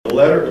The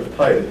letter of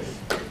Titus.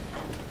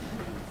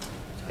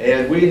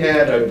 And we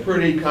had a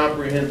pretty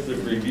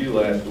comprehensive review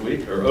last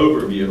week, or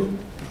overview.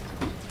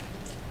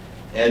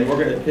 And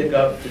we're going to pick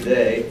up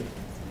today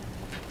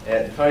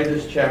at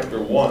Titus chapter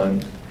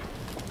 1.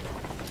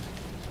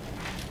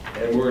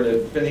 And we're going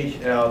to finish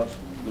out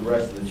the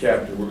rest of the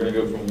chapter. We're going to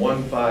go from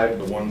 1:5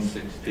 to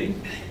 1:16.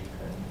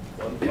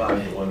 1:5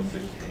 to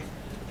 1:16.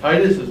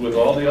 Titus is with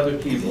all the other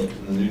key books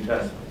in the New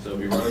Testament. So if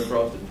you run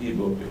across the key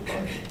book, you'll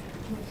find it.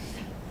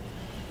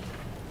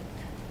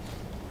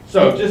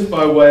 So just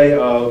by way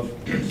of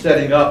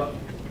setting up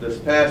this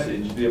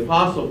passage, the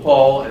Apostle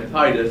Paul and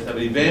Titus have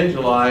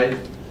evangelized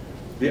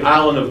the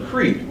island of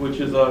Crete, which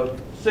is a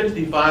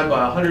 65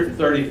 by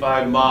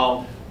 135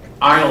 mile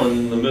island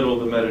in the middle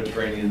of the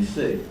Mediterranean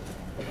Sea.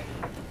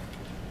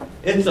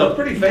 It's a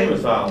pretty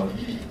famous island,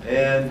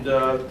 and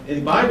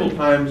in Bible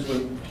times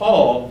when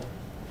Paul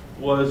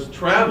was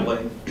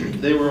traveling,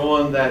 they were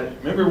on that,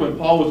 remember when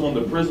Paul was on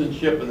the prison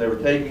ship and they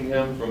were taking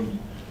him from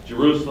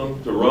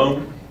Jerusalem to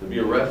Rome to be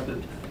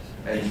arrested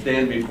and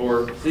stand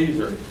before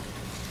Caesar?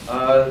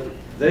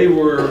 They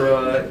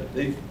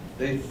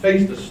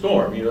faced a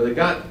storm. You know,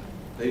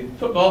 they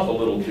took off a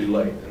little too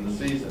late in the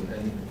season.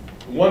 And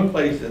in one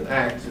place in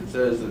Acts it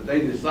says that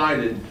they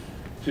decided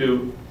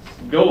to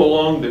go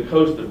along the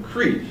coast of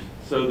Crete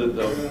so that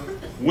the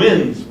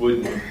winds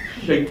wouldn't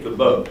shake the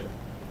boat.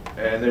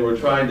 And they were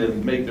trying to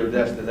make their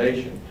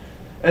destination.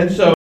 And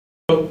so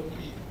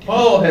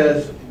Paul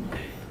has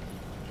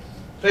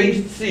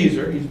faced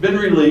Caesar. He's been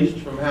released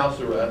from house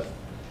arrest.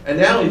 And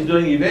now he's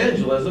doing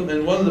evangelism,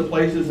 and one of the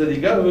places that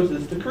he goes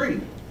is to Crete.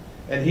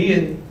 And he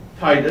and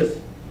Titus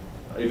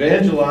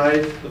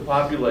evangelize the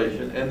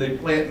population, and they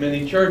plant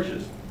many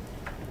churches.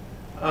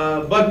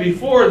 But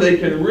before they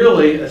can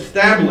really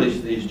establish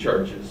these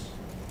churches,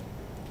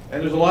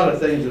 and there's a lot of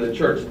things that a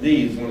church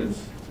needs when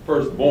it's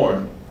first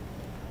born,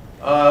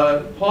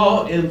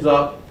 Paul ends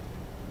up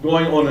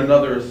going on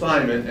another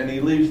assignment, and he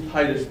leaves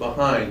Titus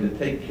behind to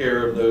take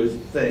care of those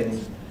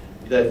things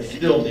that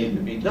still need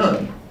to be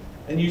done.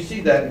 And you see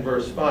that in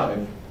verse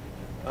 5.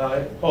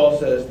 Paul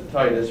says to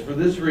Titus, for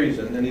this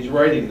reason, and he's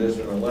writing this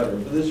in a letter,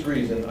 for this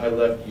reason I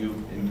left you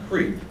in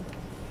Crete.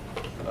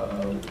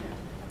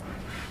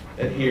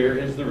 And here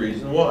is the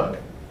reason why.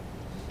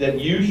 That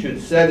you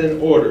should set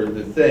in order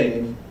the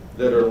things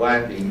that are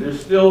lacking. There's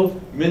still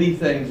many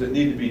things that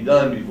need to be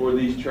done before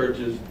these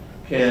churches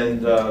can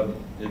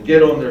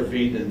get on their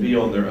feet and be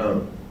on their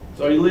own.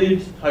 So he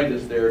leaves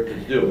Titus there to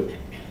do it.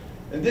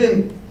 And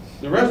then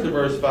the rest of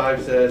verse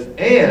 5 says,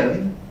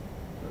 and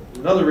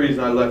another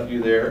reason I left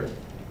you there,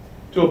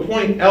 to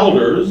appoint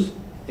elders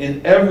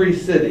in every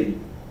city.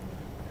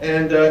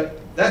 And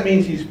that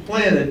means he's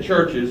planted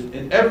churches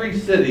in every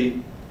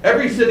city.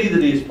 Every city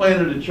that he's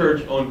planted a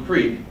church on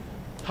Crete,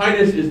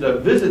 Titus is to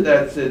visit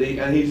that city,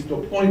 and he's to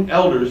appoint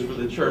elders for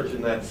the church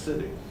in that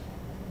city.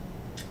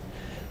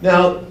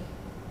 Now,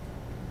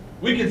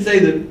 we could say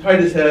that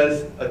Titus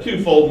has a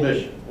twofold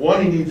mission.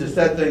 One, he needs to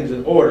set things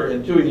in order,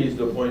 and two, he needs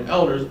to appoint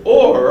elders,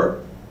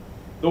 or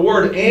the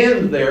word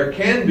and there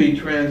can be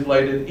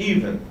translated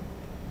even.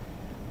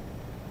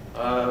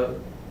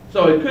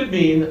 So it could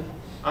mean,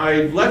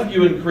 I've left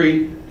you in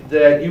Crete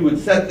that you would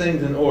set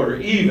things in order,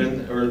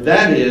 even, or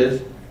that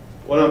is,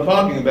 what I'm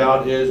talking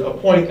about is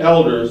appoint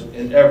elders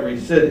in every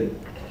city.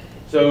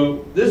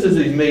 So this is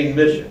his main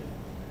mission.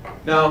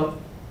 Now,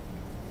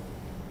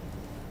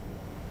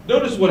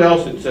 notice what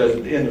else it says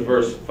at the end of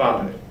verse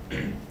 5.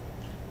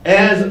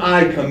 As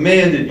I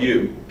commanded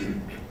you.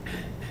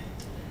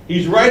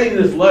 He's writing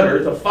this letter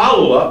as a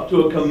follow-up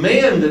to a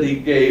command that he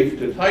gave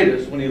to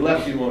Titus when he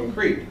left him on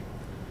Crete.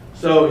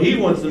 So he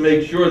wants to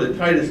make sure that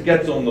Titus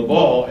gets on the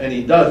ball, and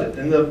he does it.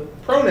 And the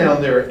pronoun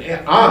there,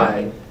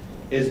 I,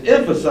 is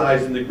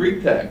emphasized in the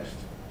Greek text.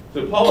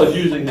 So Paul is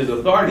using his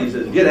authority. He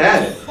says, get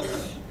at it.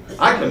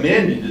 I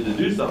commanded you to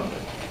do something.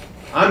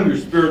 I'm your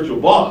spiritual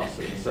boss,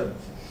 in a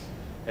sense.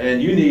 And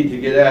you need to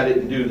get at it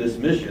and do this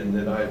mission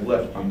that I've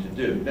left you to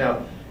do.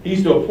 Now,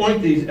 he's to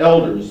appoint these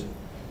elders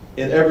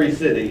in every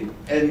city,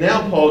 and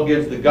now Paul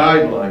gives the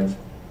guidelines.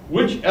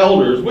 Which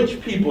elders, which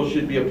people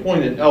should be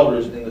appointed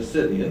elders in the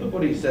city? And look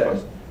what he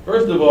says.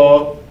 First of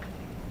all,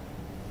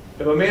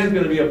 if a man's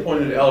going to be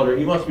appointed elder,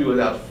 he must be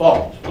without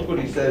fault. Look what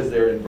he says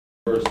there in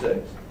verse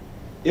 6.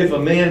 If a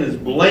man is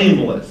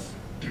blameless,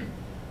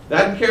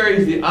 that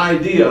carries the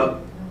idea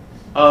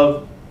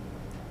of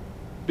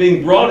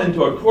being brought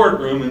into a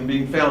courtroom and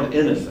being found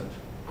innocent.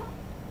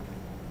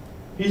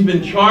 He's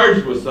been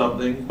charged with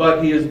something,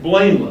 but he is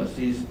blameless.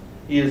 He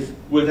is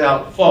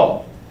without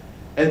fault.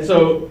 And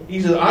so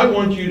he says, I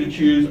want you to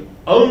choose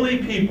only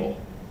people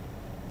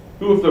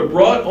who, if they're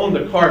brought on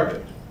the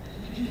carpet,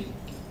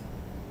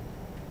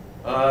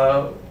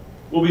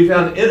 will be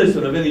found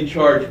innocent of any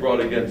charge brought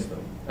against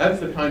them. That's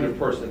the kind of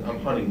person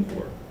I'm hunting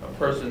for. A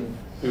person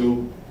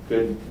who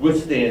could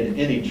withstand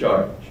any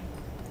charge.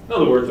 In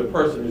other words, a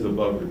person who's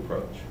above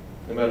reproach,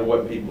 no matter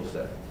what people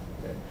say.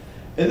 Okay?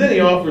 And then he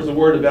offers a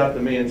word about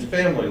the man's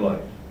family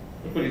life.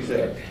 Look what he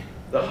says.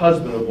 The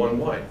husband of one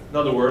wife. In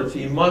other words,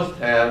 he must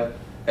have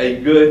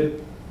a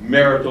good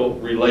marital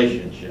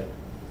relationship.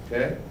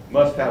 Okay?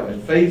 Must have a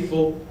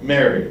faithful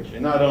marriage.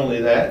 And not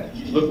only that,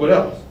 look what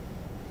else.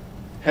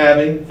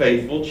 Having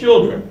faithful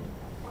children.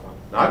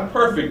 Not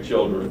perfect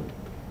children,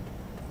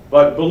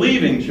 but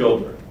believing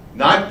children.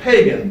 Not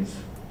pagans.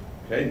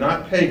 Okay?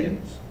 Not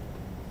pagans.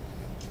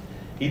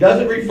 He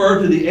doesn't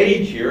refer to the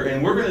age here,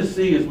 and we're going to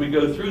see as we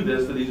go through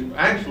this that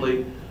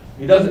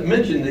he doesn't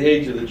mention the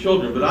age of the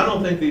children, but I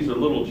don't think these are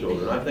little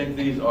children. I think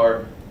these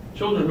are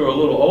children who are a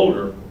little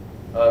older,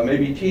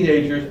 maybe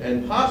teenagers,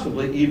 and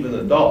possibly even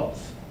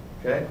adults.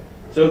 Okay?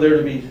 So they're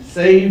to be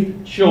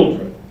saved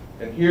children.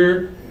 And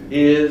here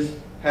is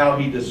how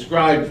he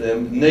describes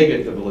them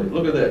negatively.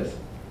 Look at this.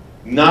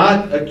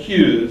 Not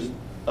accused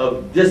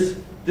of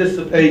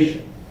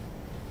dissipation.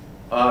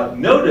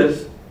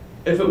 Notice,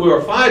 if it were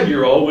a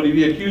 5-year-old, would he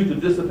be accused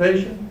of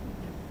dissipation?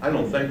 I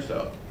don't think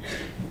so.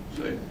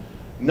 See?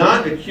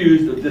 Not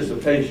accused of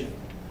dissipation.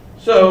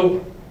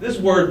 So, this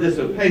word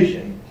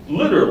dissipation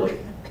literally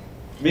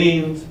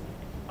means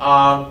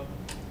not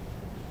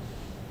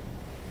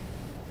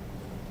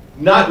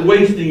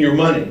wasting your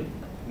money,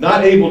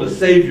 not able to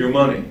save your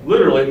money.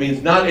 Literally, it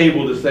means not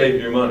able to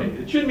save your money.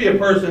 It shouldn't be a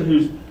person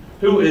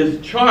who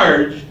is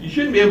charged. You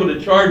shouldn't be able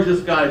to charge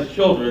this guy's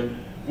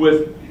children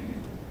with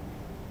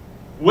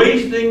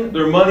wasting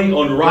their money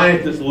on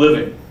riotous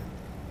living.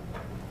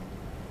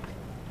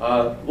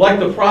 Like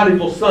the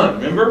prodigal son,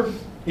 remember?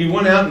 He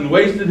went out and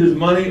wasted his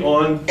money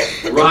on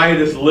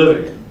riotous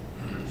living.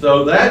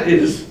 So that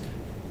is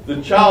the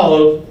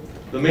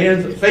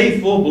man's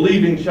faithful,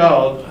 believing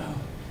child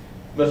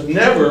must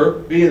never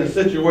be in a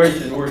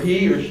situation where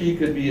he or she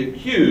could be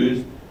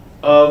accused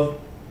of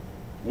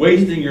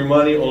wasting your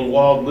money on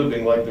wild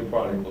living like the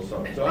prodigal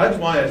son. So that's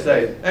why I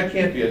say that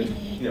can't be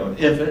an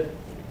infant,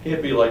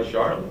 can't be like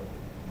Charlotte.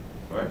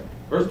 Right?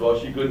 First of all,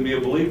 she couldn't be a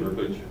believer,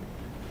 could she?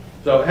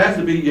 So it has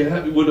to be,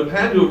 you would have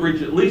had to have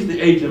reached at least the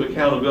age of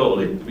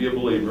accountability to be a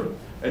believer.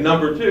 And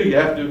number two, you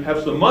have to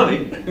have some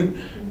money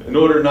in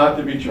order not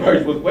to be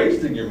charged with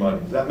wasting your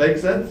money. Does that make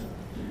sense?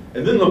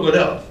 And then look what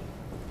else.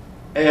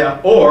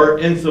 Or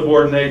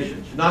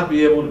insubordination. Should not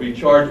be able to be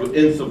charged with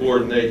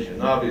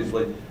insubordination.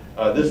 Obviously,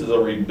 this is a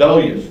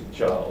rebellious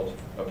child,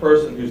 a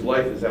person whose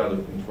life is out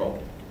of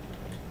control.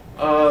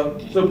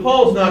 So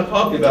Paul's not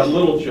talking about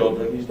little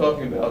children. He's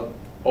talking about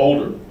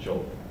older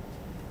children.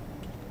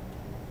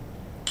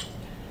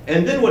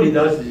 And then what he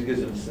does is he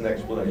gives us an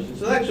explanation.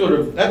 So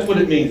that's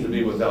what it means to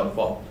be without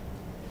fault.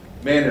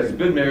 Man has a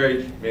good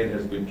marriage, man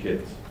has good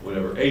kids,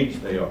 whatever age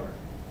they are,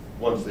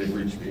 once they've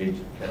reached the age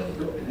of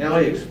accountability. Now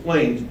he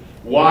explains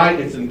why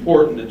it's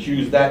important to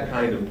choose that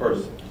kind of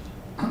person.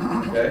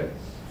 Okay?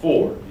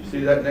 4. You see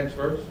that next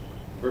verse?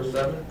 Verse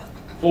 7?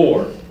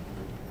 4.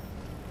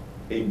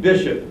 A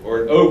bishop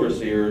or an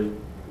overseer,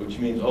 which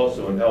means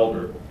also an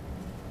elder,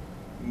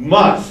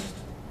 must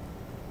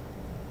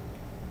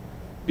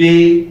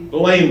be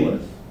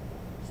blameless.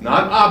 It's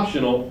not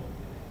optional.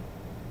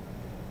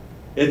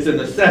 It's a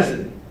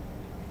necessity.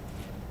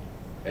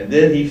 And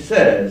then he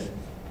says,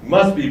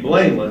 must be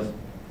blameless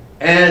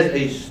as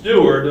a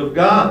steward of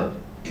God.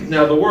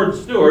 Now the word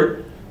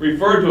steward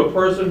referred to a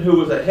person who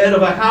was a head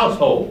of a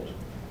household.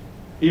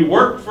 He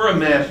worked for a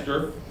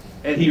master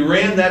and he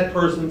ran that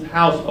person's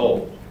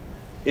household.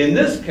 In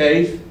this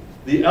case,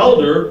 the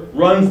elder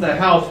runs the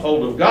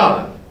household of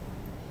God.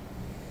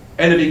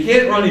 And if he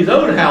can't run his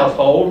own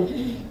household,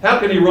 how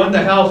can he run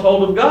the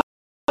household of God?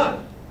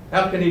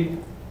 How can he,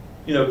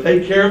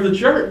 take care of the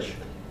church?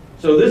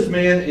 So this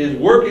man is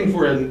working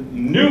for a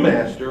new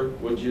master,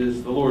 which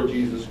is the Lord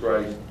Jesus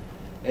Christ,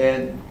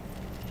 and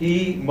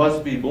he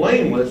must be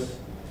blameless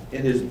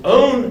in his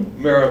own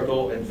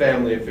marital and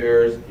family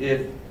affairs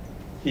if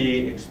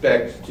he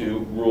expects to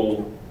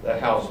rule the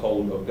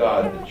household of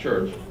God, the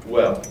church,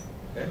 well.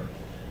 Okay?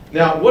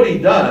 Now, what he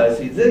does,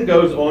 he then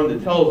goes on to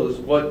tell us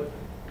what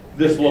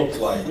this looks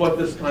like, what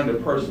this kind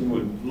of person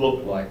would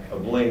look like, a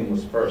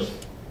blameless person.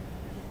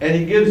 And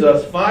he gives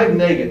us 5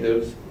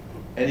 negatives,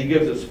 and he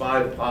gives us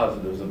 5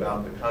 positives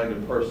about the kind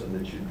of person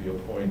that should be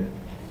appointed.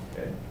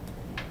 Okay?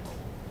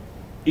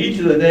 Each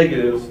of the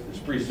negatives is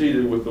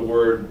preceded with the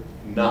word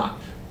not.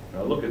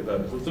 Now look at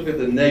those. Let's look at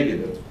the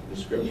negative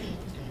description.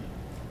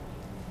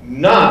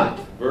 Not,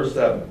 verse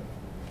 7,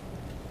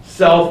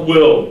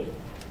 self-willed,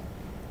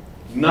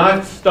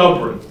 not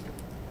stubborn,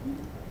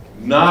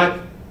 not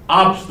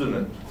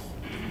obstinate,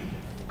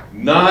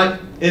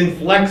 not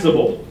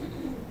inflexible,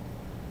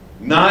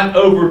 not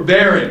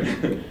overbearing.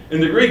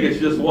 In the Greek it's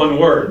just one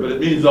word, but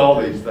it means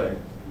all these things.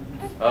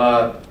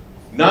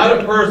 Not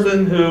a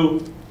person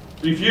who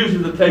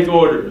refuses to take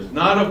orders.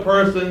 Not a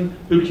person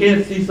who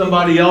can't see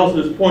somebody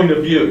else's point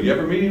of view. You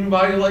ever meet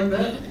anybody like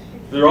that?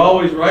 They're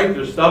always right,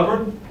 they're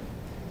stubborn.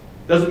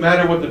 Doesn't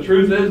matter what the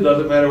truth is,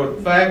 doesn't matter what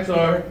the facts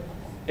are.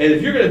 And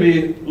if you're going to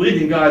be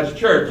leading God's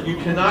church, you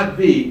cannot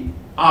be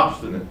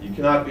obstinate. You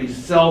cannot be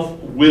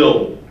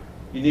self-willed.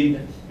 You need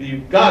to be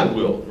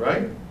God-willed,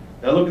 right?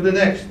 Now look at the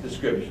next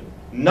description.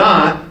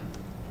 Not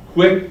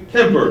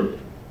quick-tempered.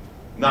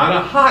 Not a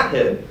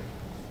hothead.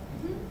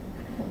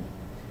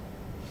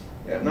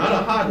 Yeah, not a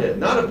hothead.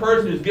 Not a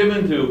person who's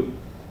given to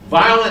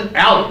violent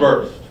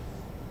outbursts.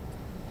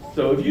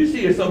 So if you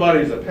see somebody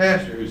as a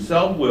pastor who's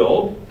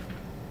self-willed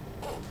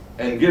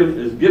and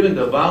is given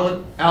to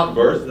violent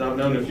outbursts, and I've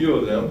known a few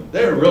of them,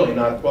 they're really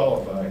not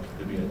qualified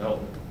to be an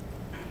elder.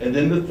 And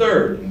then the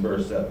third in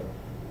verse 7.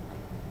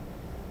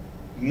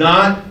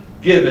 Not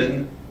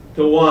given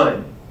to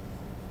wine.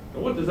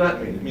 Now what does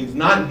that mean? It means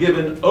not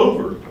given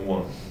over to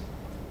wine.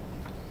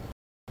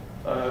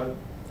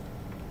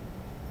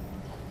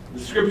 The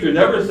scripture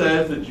never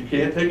says that you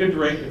can't take a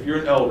drink if you're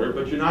an elder,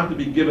 but you're not to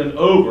be given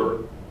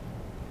over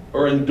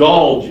or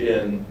indulge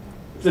in.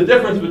 It's the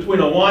difference between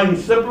a wine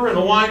sipper and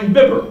a wine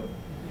bibber.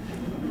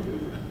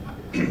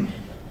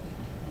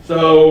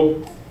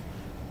 So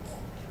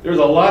there's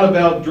a lot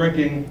about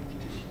drinking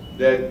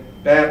that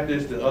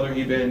Baptists and other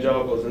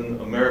evangelicals in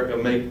America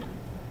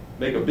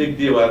make a big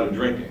deal out of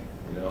drinking,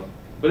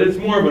 But it's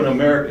more of an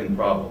American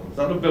problem. It's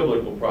not a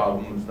biblical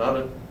problem. It's not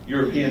a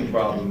European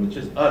problem. It's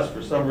just us,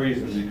 for some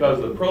reason, because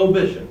of the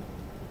prohibition.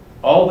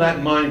 All that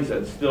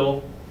mindset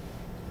still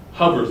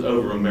hovers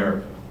over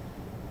America.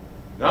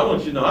 Now I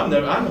want you to know, I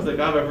don't think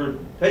I've ever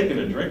taken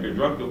a drink or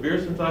drunk a beer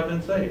since I've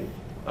been saved.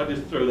 I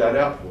just throw that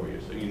out for you,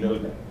 so you know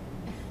that.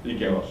 You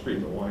can't off the street,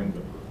 wine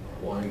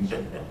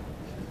sipper.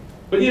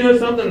 But you know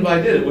something, if I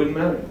did, it wouldn't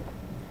matter.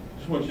 I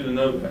just want you to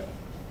know that.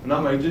 And I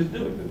might just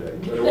do it today.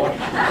 You better watch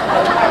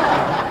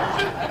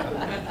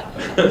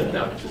it.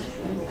 No, just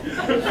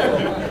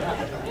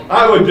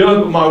I would do it,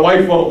 but my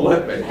wife won't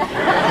let me.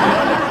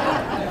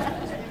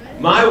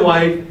 My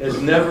wife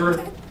has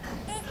never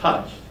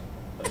touched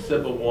a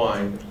sip of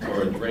wine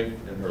or a drink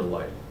in her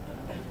life.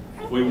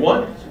 We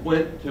once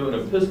went to an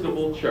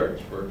Episcopal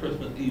church for a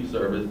Christmas Eve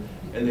service,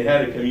 and they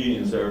had a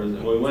communion service,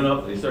 and when we went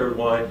up, they served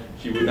wine.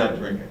 She would not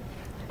drink it.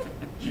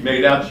 She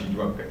made out she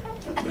drank it,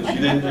 but she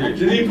didn't drink it.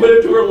 She didn't even put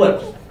it to her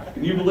lips.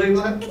 Can you believe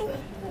that?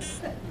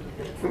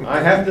 I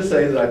have to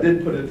say that I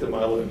did put it to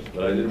my lips,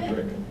 but I didn't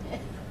drink it.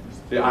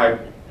 See, I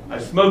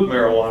smoked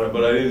marijuana,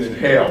 but I didn't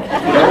inhale.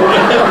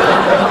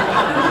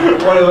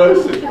 One of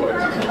those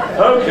situations.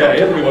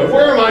 Okay, anyway,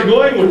 where am I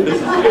going with this?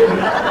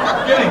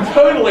 It's getting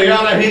totally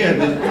out of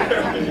hand.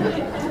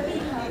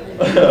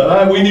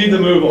 We need to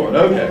move on.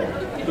 Okay.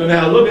 So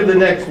now look at the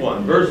next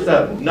one, verse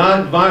 7.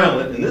 Not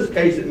violent. In this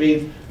case, it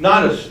means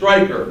not a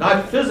striker,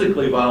 not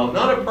physically violent,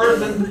 not a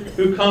person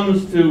who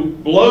comes to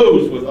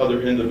blows with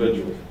other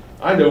individuals.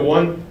 I know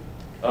one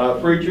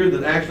preacher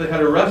that actually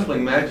had a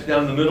wrestling match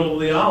down the middle of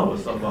the aisle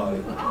with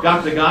somebody.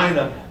 Got the guy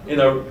in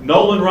a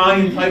Nolan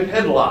Ryan type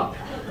headlock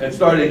and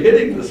started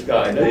hitting this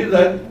guy. Now,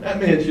 that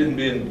man shouldn't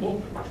be in the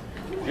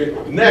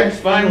pulpit. Next,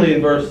 finally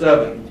in verse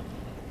 7,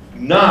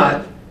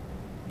 not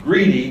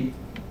greedy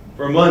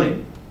for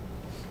money.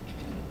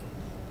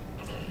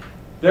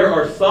 There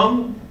are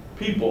some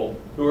people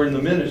who are in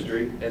the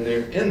ministry and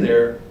they're in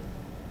there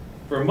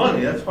for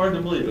money. That's hard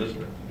to believe,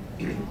 isn't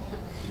it?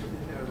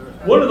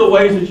 One of the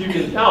ways that you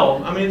can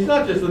tell, I mean, it's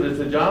not just that it's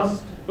a job,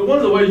 but one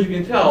of the ways you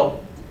can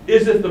tell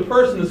is if the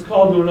person is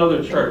called to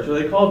another church. Are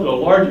they called to a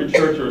larger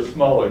church or a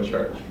smaller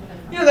church?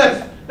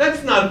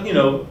 That's not,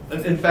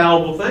 an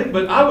infallible thing,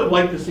 but I would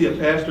like to see a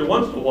pastor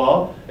once in a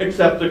while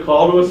accept a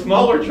call to a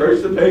smaller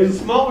church that pays a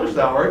smaller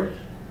salary,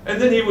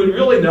 and then he would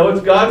really know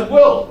it's God's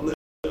will.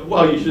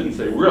 Well, you shouldn't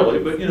say really,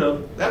 but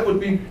that would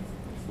be, it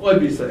would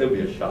be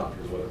a shock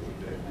is what it would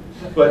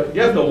be. But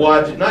you have to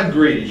watch it, not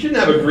greedy. You shouldn't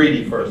have a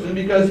greedy person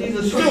because he's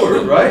a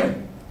steward, right?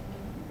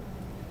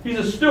 He's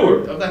a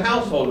steward of the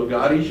household of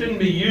God. He shouldn't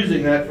be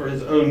using that for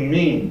his own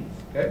means,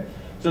 okay?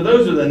 So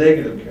those are the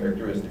negative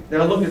characteristics.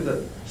 Now look at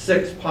the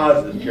 6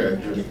 positive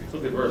characteristics.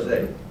 Look at verse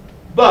 8.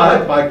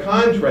 But, by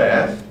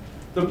contrast,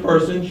 the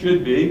person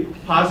should be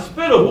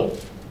hospitable.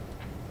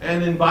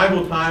 And in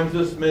Bible times,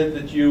 this meant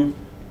that you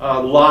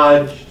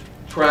lodged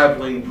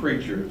traveling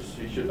preachers.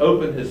 He should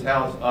open his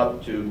house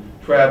up to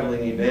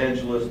traveling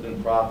evangelists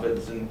and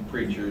prophets and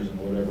preachers and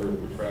whatever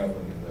were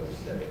traveling in those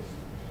days.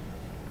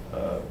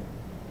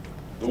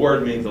 The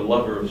word means a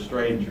lover of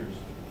strangers.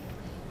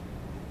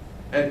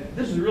 And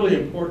this is really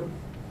important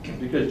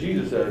because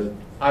Jesus says,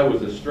 I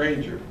was a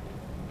stranger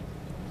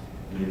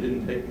and you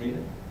didn't take me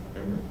in.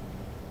 Remember?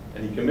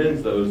 And he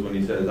commends those when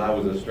he says, I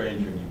was a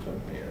stranger and you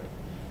took me in.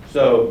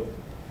 So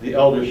the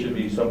elder should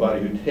be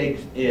somebody who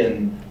takes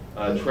in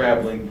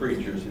traveling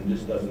preachers and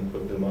just doesn't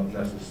put them up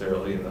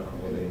necessarily in the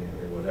holiday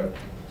or whatever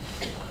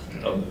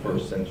of the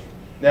first century.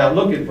 Now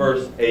look at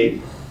verse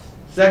 8.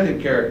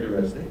 Second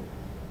characteristic.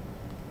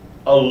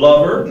 A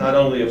lover, not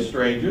only of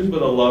strangers,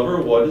 but a lover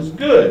of what is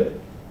good.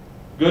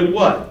 Good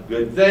what?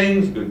 Good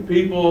things, good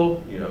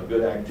people,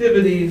 good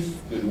activities,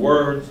 good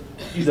words.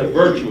 He's a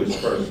virtuous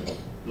person.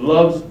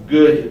 Loves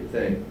good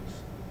things.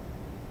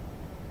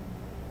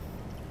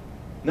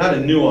 Not a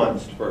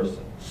nuanced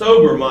person.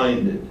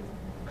 Sober-minded.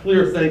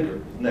 Clear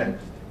thinker.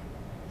 Next.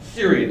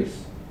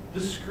 Serious.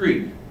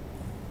 Discreet.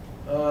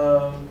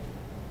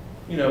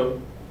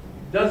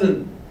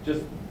 Doesn't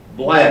just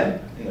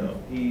blab.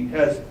 He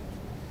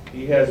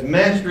has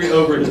mastery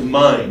over his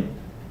mind.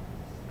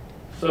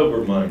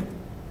 Sober-minded.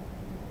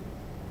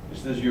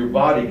 Just as your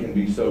body can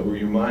be sober,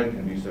 your mind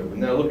can be sober.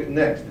 Now look at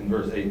next in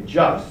verse 8.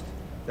 Just.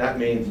 That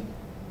means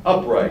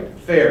upright,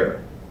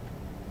 fair.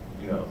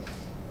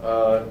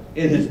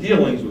 in his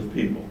dealings with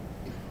people.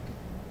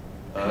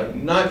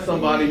 Not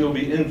somebody who will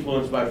be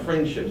influenced by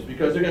friendships,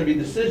 because there are going to be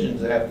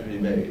decisions that have to be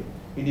made.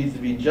 He needs to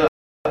be just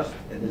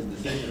in his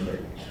decision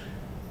making.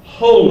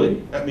 Holy,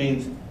 that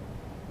means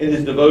in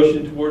his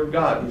devotion toward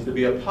God. He's to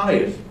be a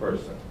pious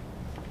person.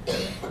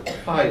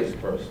 Pious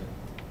person.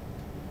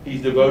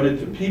 He's devoted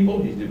to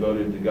people, he's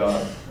devoted to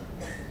God.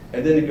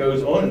 And then it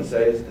goes on and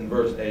says in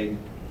verse 8,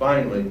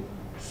 finally,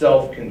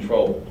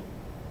 self-controlled,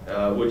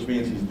 which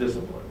means he's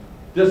disciplined.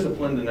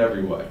 Disciplined in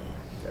every way.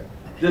 Okay.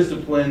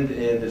 Disciplined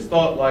in his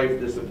thought life,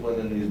 disciplined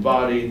in his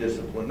body,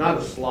 disciplined, not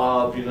a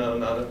slob,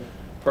 not a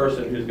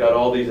person who's got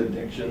all these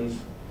addictions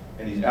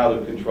and he's out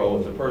of control.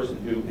 It's a person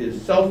who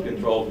is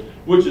self-controlled,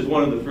 which is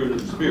one of the fruit of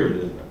the Spirit,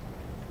 isn't it?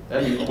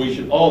 That means we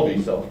should all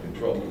be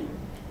self-controlled.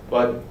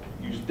 But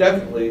you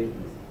definitely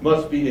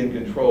must be in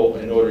control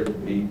in order to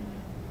be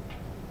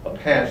a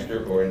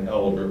pastor or an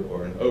elder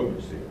or an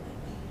overseer.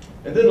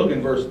 And then look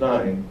in verse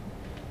 9.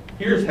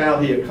 Here's how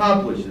he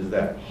accomplishes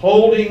that.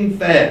 Holding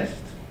fast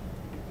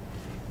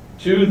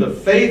to the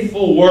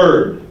faithful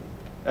word,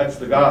 that's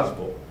the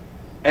gospel,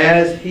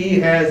 as he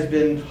has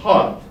been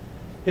taught.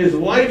 His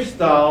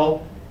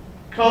lifestyle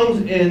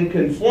comes in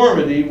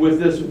conformity with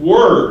this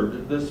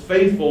word, this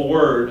faithful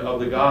word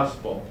of the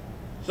gospel.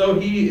 So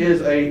he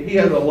has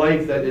a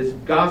life that is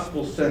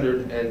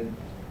gospel-centered, and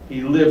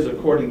he lives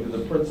according to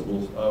the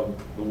principles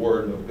of the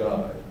Word of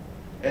God.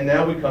 And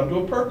now we come to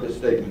a purpose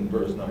statement in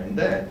verse 9.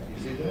 That,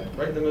 you see that?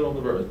 Right in the middle of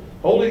the verse.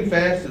 Holding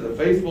fast to the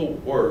faithful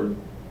Word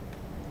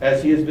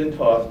as he has been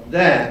taught,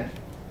 that,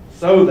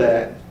 so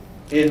that,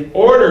 in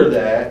order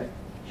that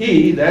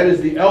he, that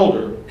is the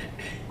elder,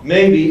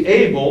 may be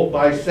able,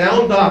 by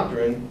sound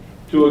doctrine,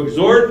 to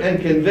exhort and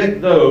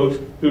convict those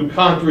who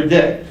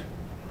contradict.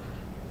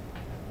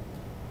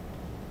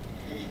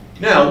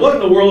 Now, what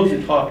in the world is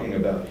he talking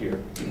about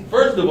here?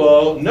 First of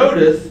all,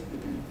 notice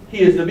he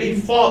is to be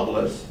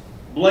faultless,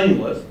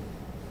 blameless,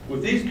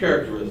 with these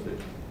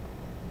characteristics.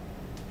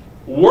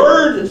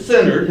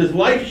 Word-centered, his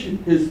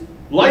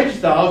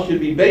lifestyle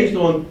should be based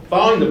on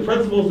following the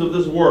principles of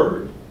this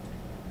word,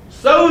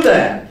 so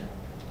that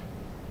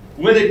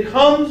when it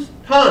comes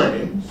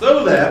time,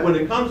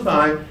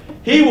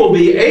 he will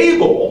be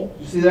able,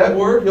 you see that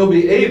word? He'll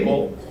be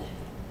able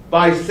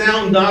by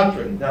sound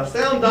doctrine. Now,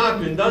 sound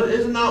doctrine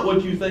is not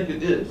what you think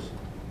it is.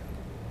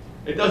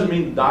 It doesn't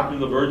mean the doctrine of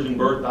the virgin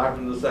birth,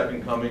 doctrine of the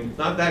second coming. It's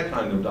not that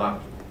kind of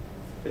doctrine.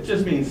 It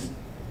just means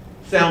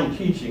sound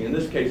teaching. In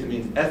this case, it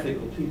means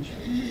ethical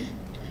teaching.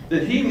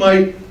 That he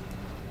might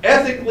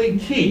ethically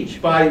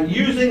teach by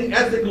using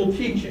ethical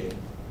teaching,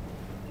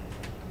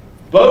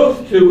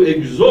 both to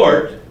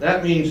exhort,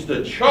 that means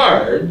to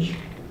charge,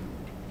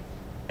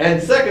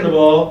 and second of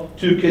all,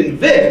 to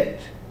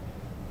convict,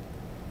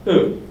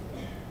 who?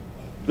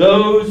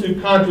 Those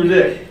who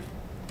contradict,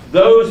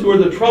 those who are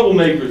the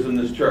troublemakers in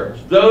this church,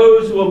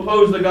 those who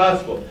oppose the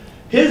gospel.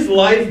 His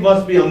life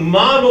must be a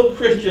model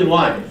Christian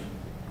life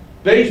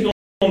based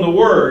on the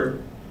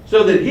Word,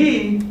 so that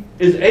he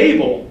is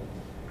able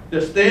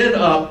to stand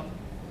up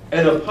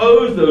and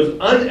oppose those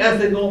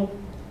unethical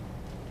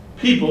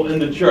people in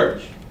the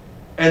church.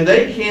 And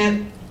they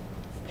can't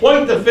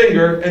point the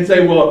finger and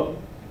say, well,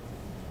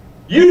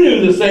 you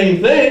do the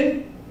same thing.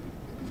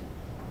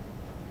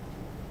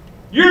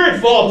 You're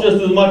at fault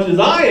just as much as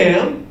I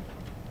am.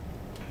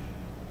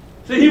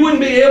 See, he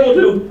wouldn't be able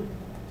to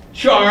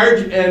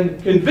charge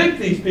and convict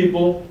these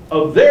people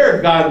of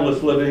their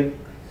godless living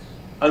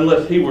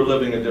unless he were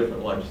living a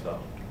different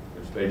lifestyle.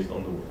 It's based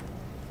on the Word.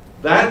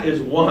 That is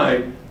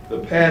why the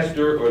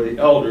pastor or the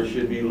elder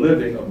should be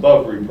living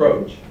above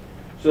reproach,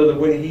 so that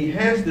when he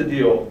has to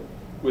deal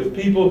with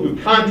people who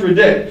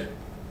contradict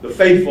the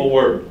faithful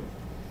Word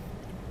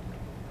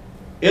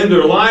in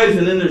their lives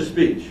and in their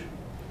speech,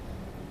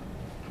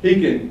 he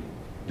can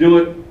do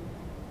it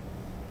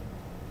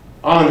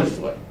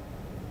honestly,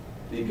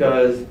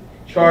 because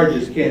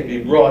charges can't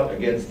be brought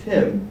against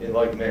him in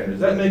like manner.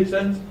 Does that make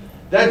sense?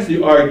 That's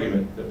the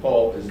argument that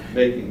Paul is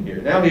making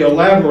here. Now he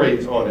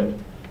elaborates on it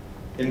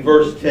in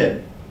verse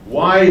 10.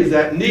 Why is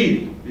that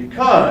needed?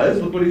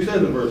 Because, look what he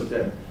says in verse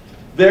 10.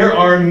 There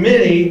are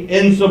many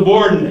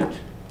insubordinate.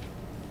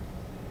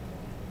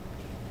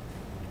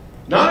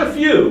 Not a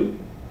few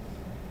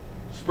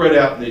spread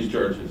out in these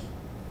churches.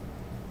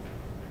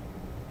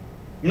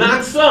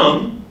 Not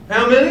some.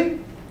 How many?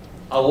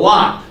 A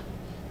lot.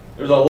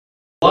 There's a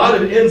lot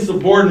of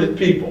insubordinate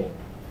people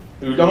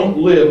who don't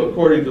live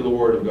according to the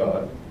Word of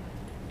God.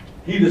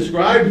 He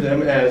describes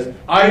them as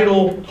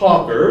idle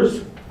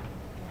talkers.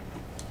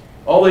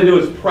 All they do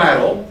is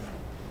prattle,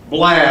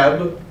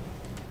 blab,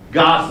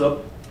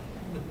 gossip,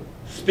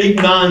 speak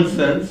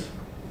nonsense,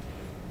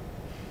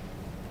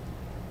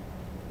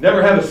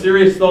 never have a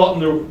serious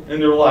thought in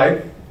their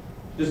life,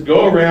 just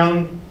go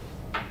around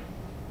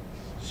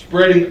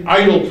spreading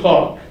idle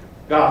talk,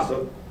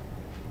 gossip.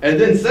 And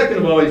then second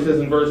of all, he says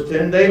in verse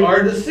 10, they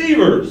are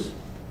deceivers.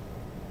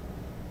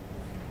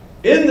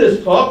 In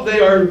this talk, they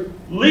are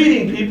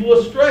leading people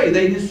astray.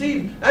 They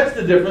deceive. That's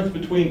the difference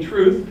between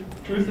truth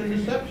and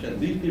deception.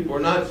 These people are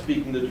not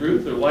speaking the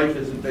truth. Their life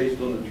isn't based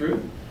on the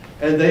truth.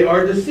 and they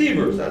are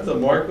deceivers. That's a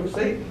mark of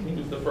Satan. He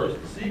was the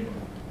first deceiver.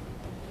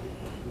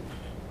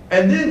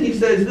 And then he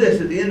says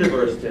this at the end of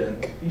verse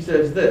 10. He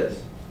says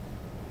this,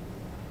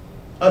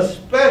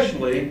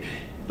 especially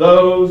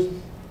those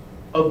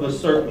of the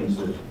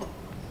circumcision.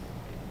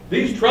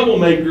 These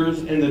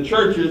troublemakers in the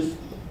churches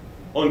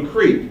on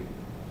Crete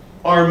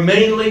are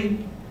mainly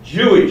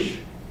Jewish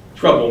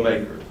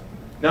troublemakers.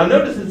 Now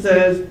notice it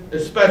says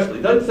especially.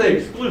 It doesn't say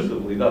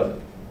exclusively, does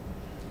it?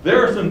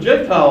 There are some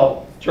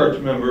Gentile church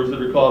members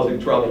that are causing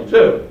trouble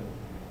too.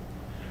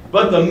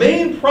 But the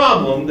main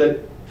problem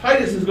that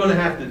Titus is going to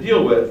have to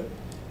deal with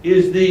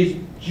is these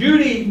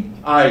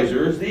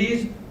Judaizers,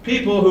 these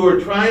people who are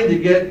trying to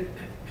get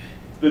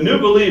the new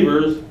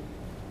believers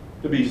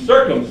to be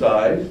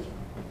circumcised,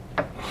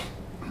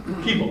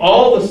 keep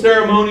all the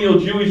ceremonial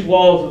Jewish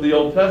laws of the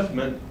Old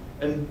Testament,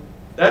 and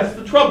that's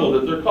the trouble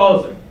that they're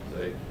causing.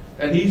 See?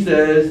 And he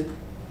says,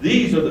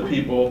 these are the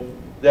people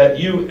that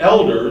you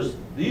elders,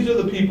 these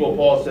are the people,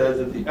 Paul says,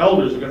 that the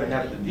elders are going to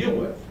have to deal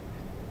with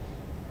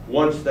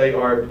once they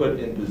are put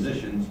in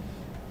positions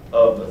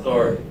of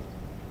authority.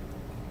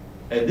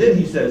 And then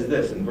he says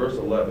this in verse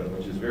 11,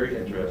 which is very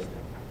interesting.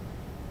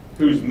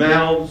 Whose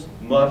mouths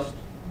must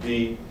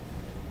be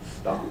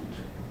stopped.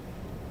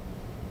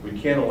 We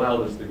can't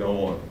allow this to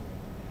go on.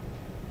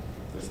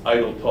 This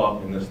idle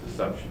talk and this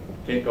deception.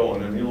 Can't go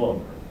on any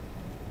longer.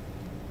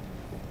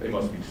 They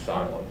must be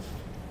silenced.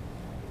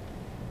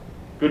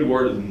 Good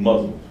word is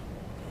muzzled.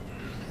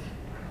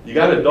 You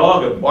got a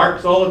dog that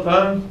barks all the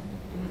time?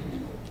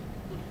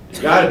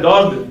 You got a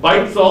dog that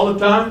bites all the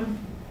time?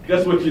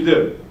 Guess what you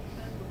do?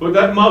 Put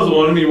that muzzle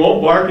on him, he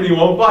won't bark and he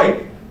won't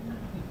bite.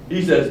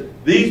 He says,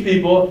 these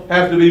people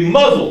have to be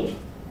muzzled.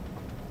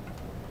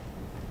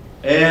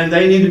 And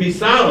they need to be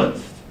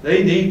silenced.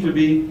 They need to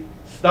be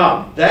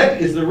stopped.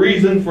 That is the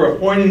reason for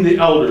appointing the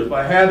elders.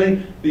 By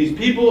having these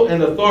people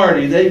in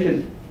authority, they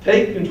can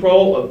take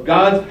control of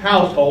God's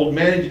household,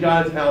 manage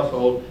God's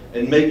household,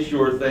 and make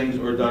sure things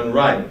are done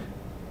right.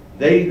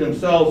 They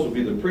themselves will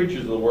be the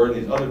preachers of the word,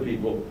 and these other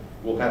people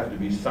will have to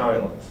be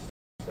silenced.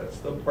 That's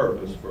the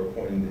purpose for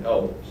appointing the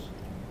elders.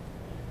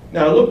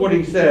 Now look what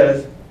he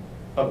says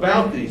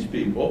about these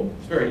people.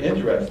 It's very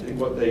interesting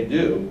what they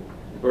do.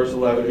 Verse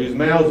 11, whose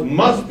mouths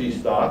must be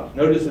stopped.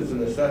 Notice it's a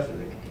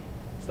necessity.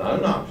 It's not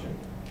an option.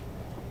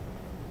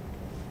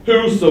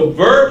 Who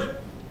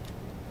subvert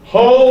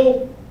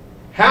whole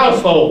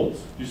households.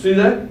 Do you see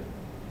that?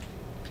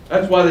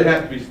 That's why they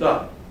have to be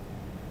stopped.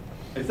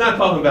 It's not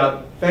talking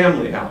about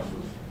family houses.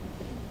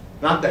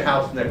 Not the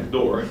house next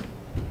door.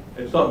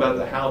 It's talking about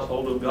the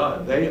household of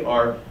God. They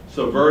are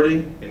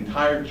subverting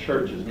entire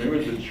churches.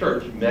 Remember, the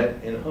church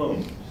met in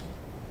homes.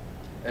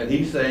 And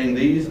he's saying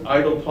these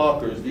idle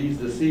talkers, these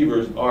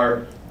deceivers,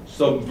 are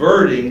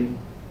subverting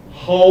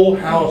whole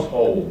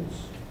households.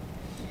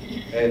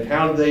 And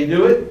how do they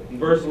do it? In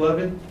verse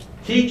 11,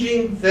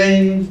 teaching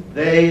things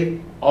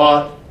they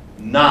ought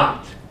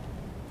not.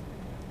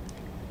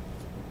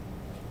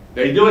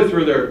 They do it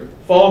through their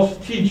false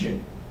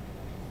teaching.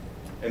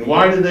 And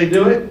why do they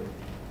do it?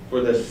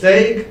 For the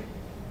sake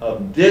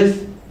of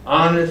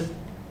dishonest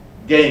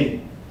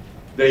gain.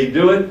 They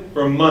do it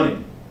for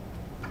money.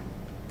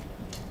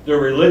 They're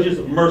religious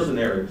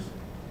mercenaries.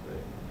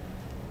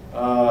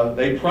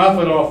 They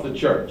profit off the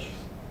church.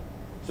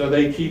 So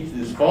they teach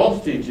this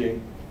false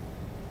teaching,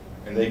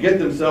 and they get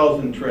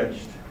themselves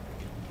entrenched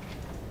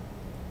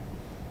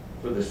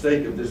for the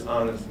sake of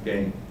dishonest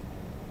gain.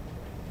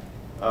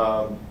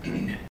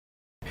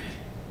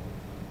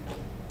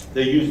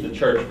 They use the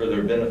church for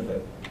their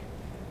benefit.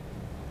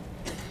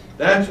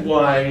 That's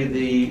why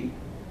the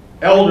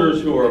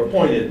elders who are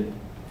appointed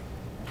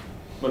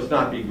must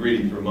not be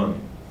greedy for money.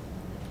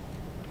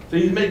 So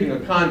he's making a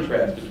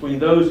contrast between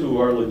those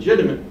who are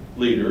legitimate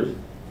leaders,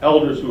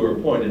 elders who are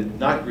appointed,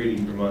 not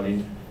greedy for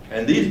money,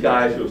 and these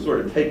guys who have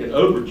sort of taken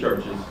over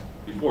churches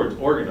before it's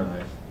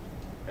organized,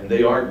 and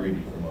they are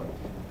greedy for money.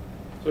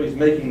 So he's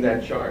making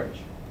that charge.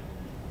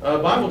 The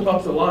Bible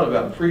talks a lot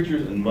about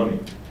preachers and money.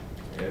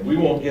 And we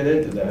won't get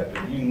into that,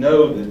 but you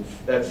know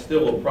that that's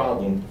still a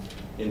problem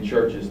in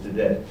churches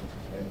today.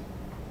 Okay?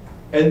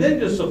 And then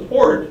to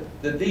support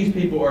that these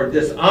people are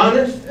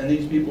dishonest and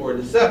these people are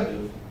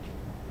deceptive,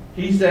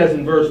 he says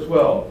in verse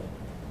 12,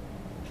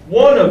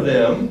 one of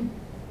them,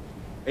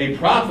 a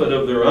prophet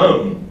of their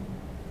own,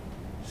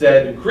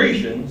 said,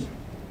 Cretans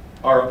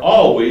are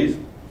always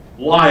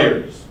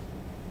liars.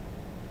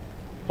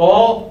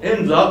 Paul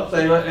ends up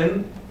saying,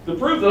 and to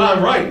prove that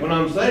I'm right when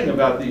I'm saying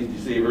about these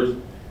deceivers,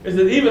 is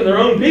that even their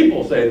own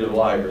people say they're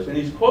liars. And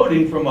he's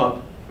quoting from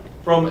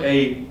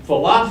a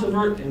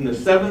philosopher in the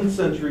 7th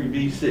century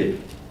BC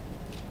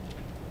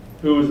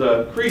who was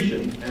a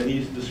Cretan, and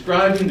he's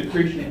describing the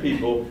Cretan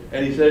people,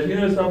 and he says, you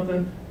know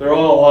something? They're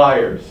all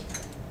liars.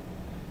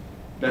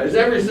 Now, is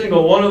every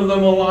single one of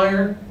them a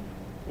liar?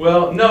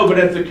 Well, no, but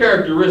it's a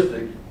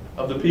characteristic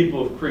of the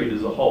people of Crete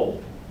as a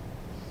whole.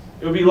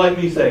 It would be like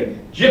me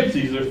saying,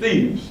 gypsies are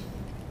thieves.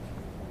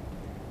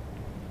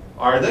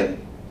 Are they?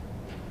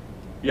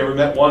 You ever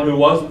met one who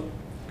wasn't?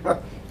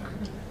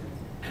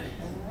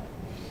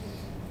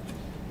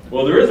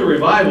 Well, there is a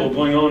revival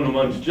going on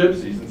amongst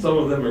gypsies, and some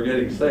of them are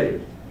getting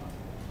saved.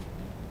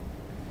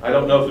 I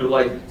don't know if they're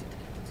like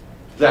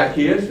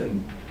Zacchaeus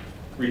and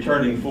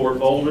returning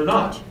fourfold or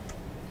not.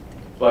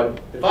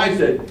 But if I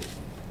said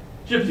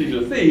gypsies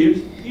are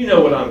thieves, you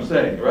know what I'm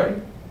saying, right?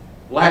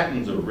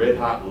 Latins are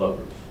red-hot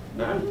lovers.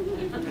 Nah.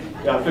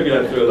 Yeah, I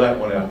figured I'd throw that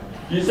one out.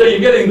 You say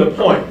you're getting the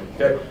point,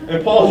 okay?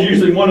 And Paul's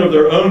using one of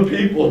their own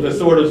people to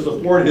sort of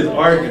support his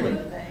argument.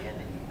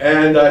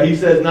 And he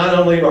says not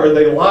only are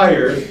they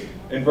liars,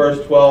 in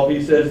verse 12,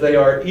 he says they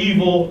are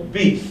evil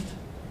beasts.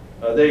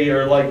 They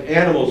are like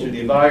animals who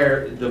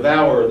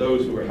devour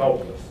those who are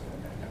helpless.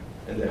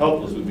 And the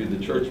helpless would be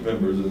the church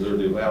members that they're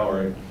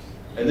devouring.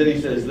 And then he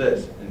says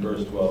this in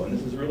verse 12, and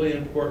this is really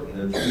important,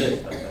 and it's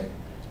missed, I think.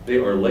 They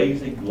are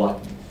lazy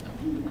gluttons.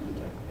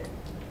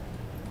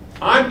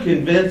 I'm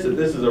convinced that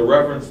this is a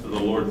reference to the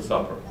Lord's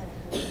Supper.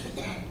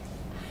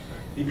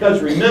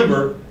 Because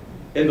remember,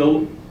 in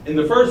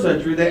the first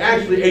century, they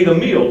actually ate a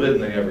meal,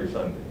 didn't they, every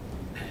Sunday?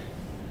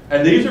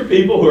 And these are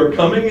people who are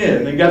coming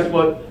in, and guess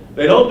what?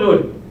 They don't do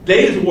a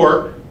day's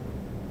work.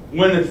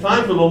 When it's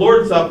time for the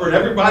Lord's Supper and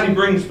everybody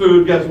brings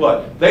food, guess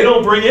what? They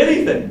don't bring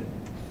anything.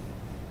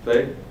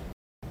 See?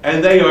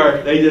 And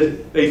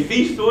they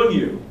feast on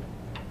you.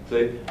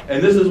 See?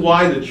 And this is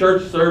why the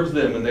church serves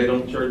them and they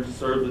don't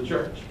serve the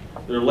church.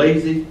 They're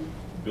lazy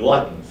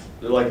gluttons.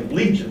 They're like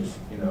leeches,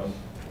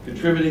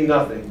 contributing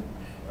nothing.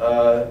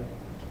 But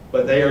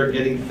they are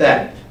getting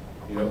fat,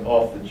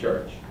 off the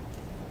church.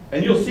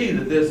 And you'll see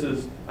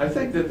that I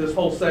think that this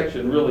whole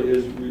section really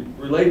is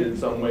related in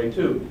some way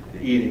to the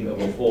eating of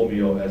a full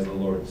meal as the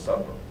Lord's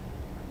Supper.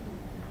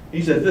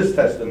 He says this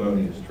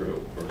testimony is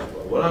true, first of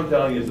all. What I'm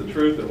telling you is the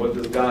truth, and what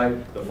this guy,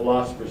 the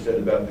philosopher, said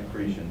about the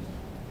Cretians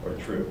are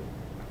true.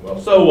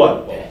 Well, so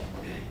what, Paul?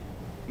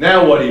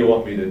 Now what do you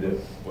want me to do?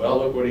 Well,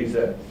 look what he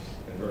says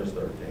in verse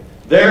 13.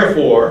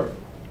 Therefore,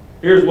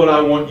 here's what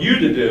I want you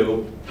to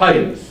do,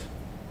 Titus.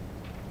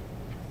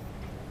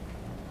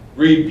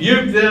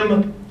 Rebuke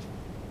them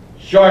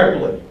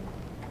sharply.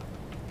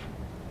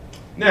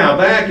 Now,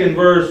 back in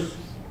verse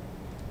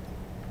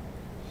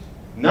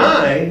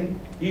 9,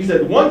 he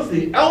said, once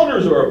the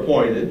elders are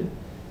appointed,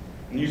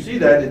 and you see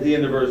that at the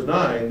end of verse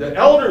 9, the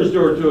elders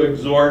are to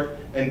exhort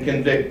and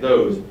convict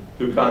those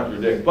who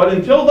contradict. But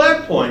until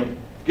that point,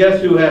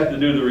 guess who has to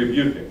do the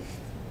rebuking?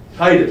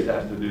 Titus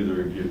has to do the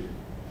rebuking.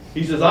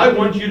 He says, I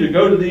want you to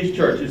go to these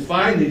churches,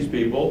 find these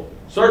people,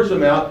 search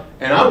them out,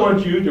 and I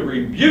want you to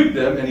rebuke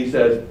them, and he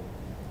says,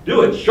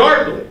 do it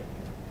sharply.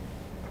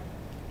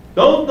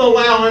 Don't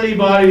allow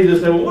anybody to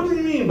say, well, what do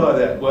you mean by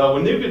that? Well,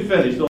 when you get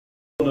finished, they'll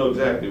know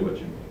exactly what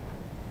you mean.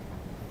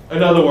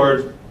 In other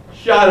words,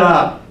 shut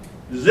up.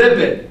 Zip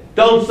it.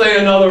 Don't say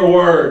another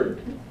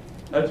word.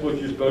 That's what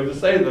you're supposed to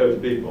say to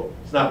those people.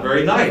 It's not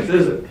very nice,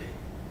 is it?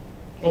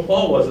 Well,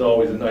 Paul wasn't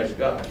always a nice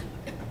guy.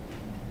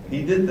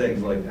 He did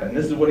things like that. And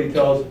this is what he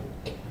tells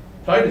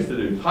Titus to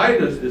do.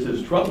 Titus is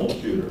his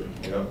troubleshooter.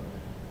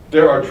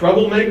 There are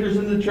troublemakers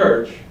in the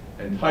church,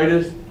 and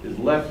Titus is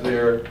left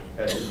there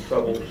as his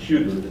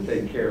troubleshooter to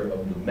take care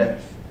of the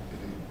mess.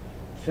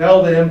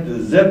 Tell them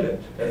to zip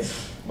it.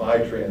 That's my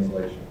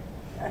translation.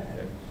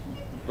 Okay.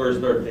 Verse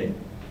 13.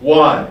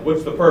 Why?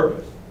 What's the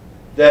purpose?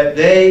 That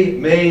they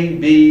may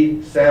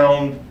be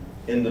sound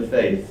in the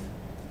faith.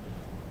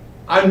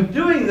 I'm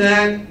doing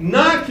that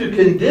not to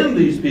condemn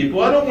these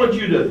people. I don't want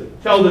you to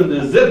tell them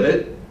to zip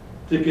it,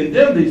 to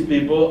condemn these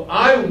people.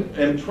 I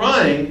am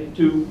trying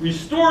to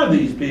restore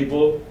these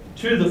people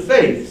to the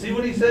faith. See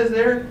what he says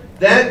there?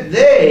 That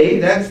they,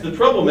 that's the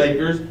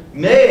troublemakers,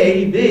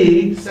 may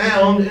be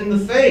sound in the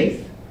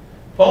faith.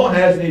 Paul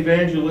has an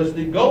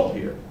evangelistic goal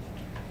here.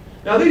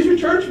 Now these are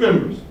church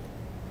members,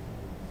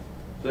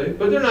 see?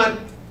 But they're not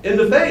in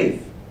the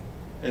faith.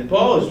 And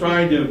Paul is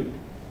trying to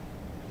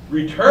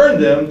return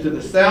them to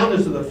the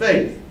soundness of the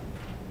faith.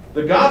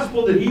 The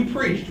gospel that he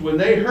preached when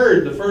they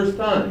heard the first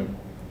time,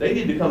 they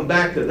need to come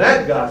back to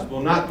that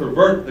gospel, not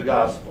pervert the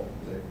gospel.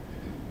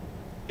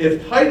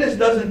 If Titus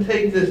doesn't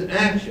take this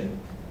action,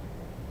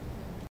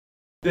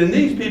 then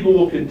these people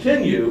will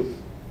continue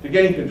to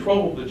gain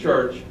control of the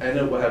church, and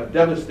it will have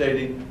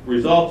devastating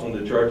results on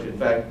the church. In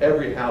fact,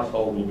 every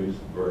household will be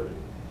subverted.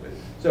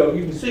 So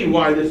you can see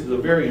why this is a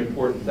very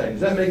important thing.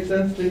 Does that make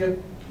sense to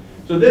you?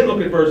 So then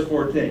look at verse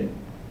 14.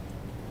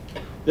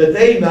 That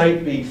they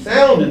might be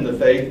sound in the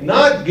faith,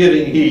 not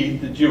giving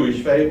heed to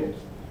Jewish fables.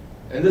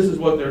 And this is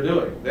what they're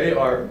doing. They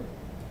are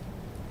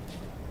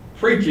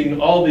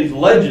preaching all these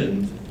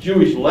legends,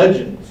 Jewish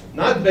legends,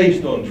 not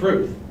based on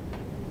truth.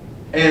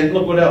 And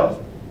look what else.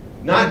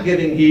 Not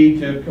giving heed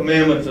to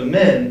commandments of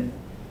men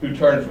who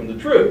turn from the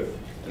truth.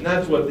 And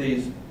that's what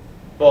these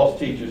false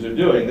teachers are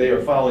doing. They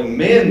are following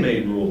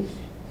man-made rules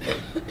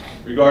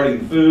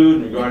regarding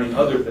food and regarding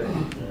other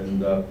things.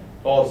 And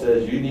Paul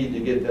says you need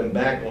to get them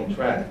back on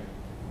track,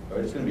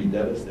 or it's going to be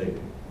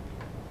devastating.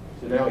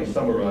 So now he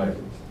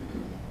summarizes.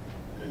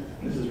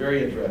 And this is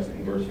very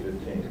interesting, verse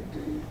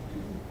 15.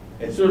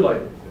 It's sort of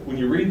like, when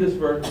you read this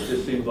verse, it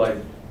just seems like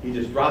he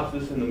just drops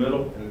this in the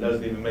middle, and it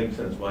doesn't even make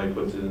sense why he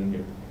puts it in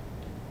here.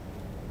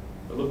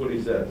 But look what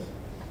he says.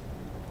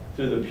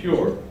 to the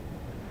pure,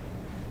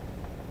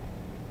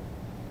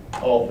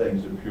 all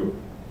things are pure.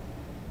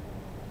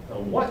 Now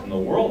what in the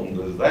world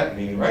does that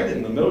mean? Right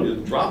in the middle,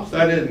 just drops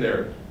that in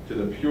there. To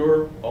the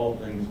pure, all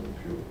things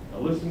are pure. Now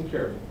listen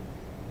carefully.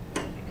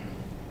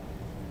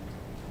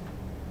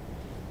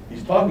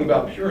 He's talking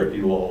about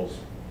purity laws.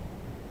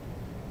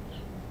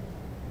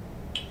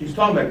 He's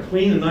talking about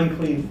clean and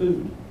unclean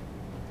food.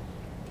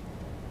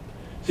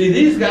 See,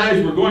 these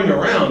guys were going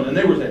around and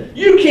they were saying,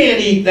 you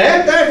can't eat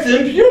that, that's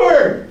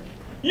impure.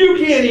 You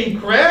can't eat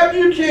crab,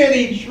 you can't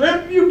eat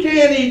shrimp, you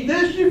can't eat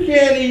this, you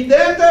can't eat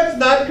that, that's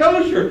not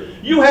kosher.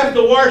 You have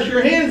to wash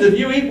your hands. If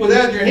you eat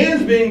without your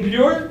hands being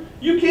pure,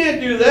 you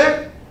can't do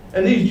that.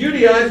 And these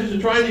Judaizers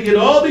are trying to get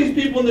all these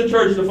people in the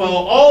church to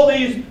follow all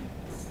these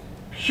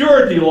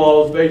purity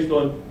laws based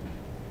on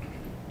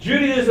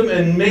Judaism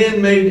and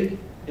man-made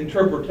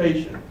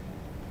interpretation.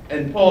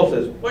 And Paul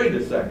says, wait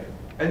a second.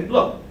 And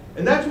look,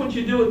 and that's what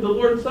you do at the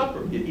Lord's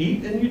Supper. You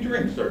eat and you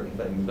drink certain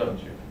things,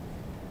 don't you?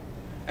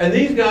 And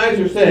these guys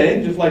are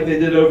saying, just like they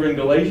did over in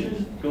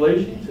Galatians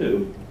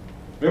 2,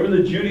 remember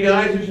the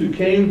Judaizers who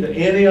came to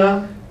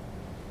Antioch?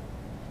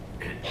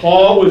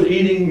 Paul was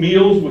eating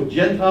meals with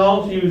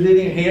Gentiles. He was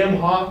eating ham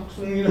hocks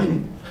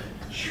and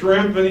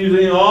shrimp, and he was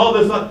eating all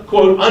this,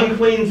 quote,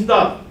 unclean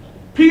stuff.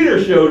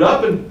 Peter showed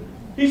up and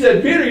he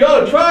said, Peter, you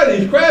ought to try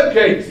these crab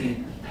cakes.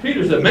 And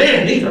Peter said,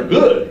 man, these are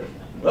good.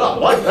 Well, I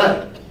like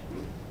that.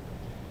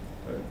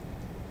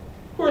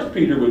 Of course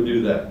Peter would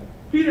do that.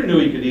 Peter knew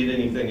he could eat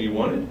anything he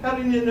wanted. How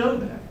did you know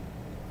that?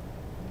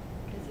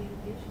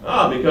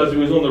 Because he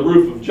was on the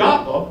roof of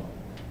Joppa.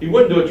 He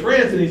went into a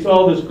trance and he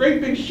saw this great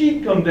big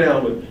sheet come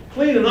down with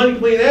clean and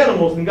unclean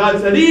animals, and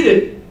God said, eat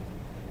it.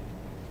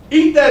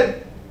 Eat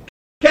that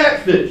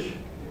catfish.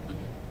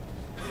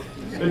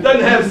 It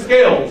doesn't have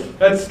scales.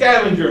 That's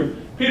scavenger.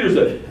 Peter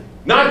said,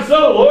 not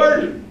so,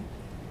 Lord.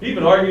 He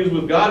even argues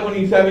with God when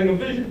he's having a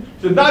vision.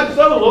 He said, not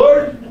so,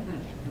 Lord.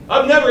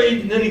 I've never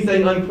eaten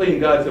anything unclean.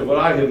 God said, well,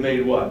 I have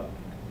made what?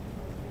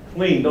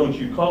 Clean, don't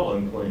you call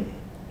unclean.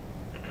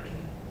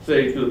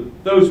 Say, to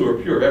those who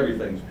are pure,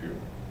 everything's pure.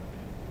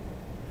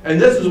 And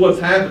this is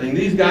what's happening.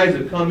 These guys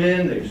have come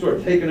in, they've sort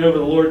of taken over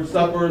the Lord's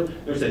Supper.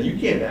 They're saying, you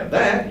can't have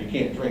that, you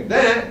can't drink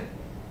that.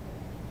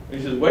 And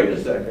he says, wait a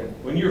second.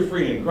 When you're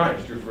free in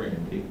Christ, you're free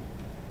indeed.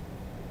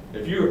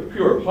 If you're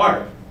pure of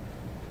heart,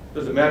 it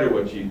doesn't matter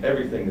what you eat,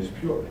 everything is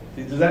pure.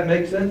 See, does that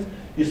make sense?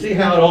 You see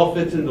how it all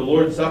fits into the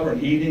Lord's Supper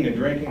and eating and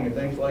drinking and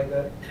things like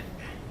that?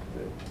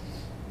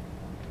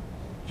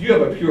 If you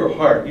have a pure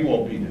heart, you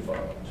won't be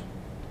defiled.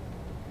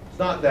 It's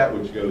not that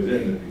which goes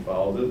in that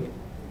defiles, is it?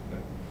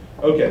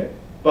 No. Okay.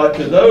 But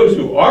to those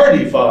who are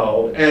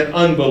defiled and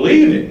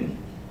unbelieving,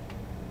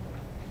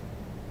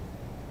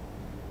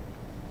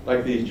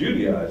 like these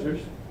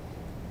Judaizers,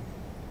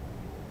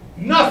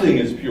 nothing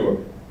is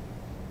pure.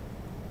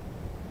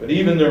 But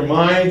even their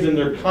minds and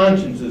their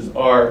consciences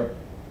are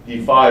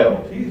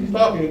defiled. He's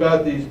talking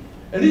about these,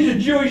 and these are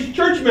Jewish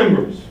church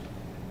members.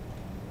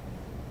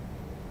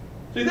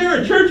 See,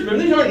 they're church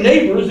members. These aren't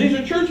neighbors. These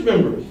are church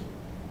members.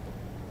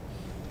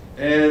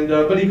 And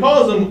but he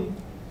calls them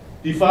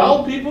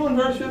defiled people in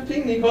verse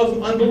 15. And he calls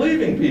them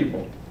unbelieving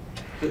people.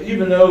 So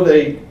even though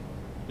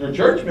they're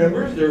church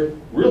members, they're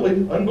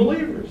really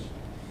unbelievers.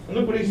 And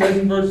look what he says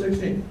in verse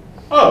 16.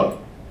 Oh,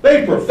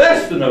 they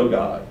profess to know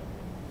God.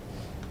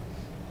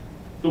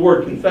 The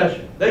word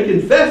confession. They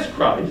confess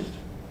Christ.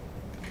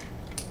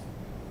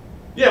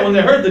 Yeah, when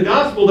they heard the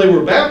gospel, they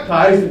were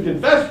baptized and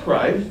confessed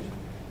Christ.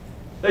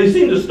 They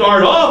seem to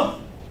start off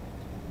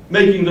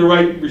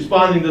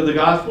responding to the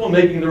gospel,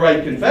 making the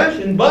right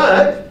confession,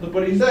 but, look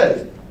what he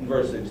says in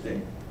verse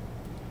 16.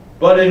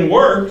 But in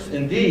works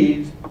and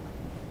deeds,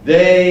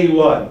 they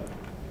what?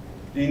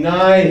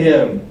 Deny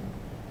him.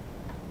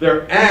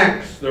 Their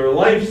acts, their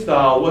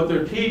lifestyle, what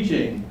they're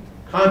teaching,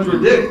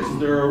 contradicts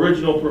their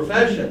original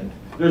profession.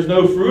 There's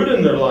no fruit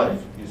in their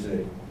life, you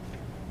see.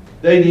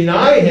 They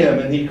deny him,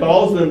 and he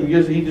calls them,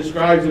 because he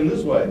describes them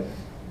this way,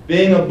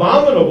 being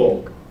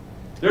abominable.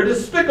 They're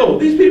despicable.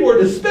 These people are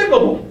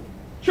despicable.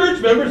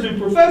 Church members who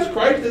profess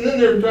Christ, and then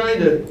they're trying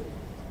to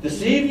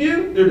deceive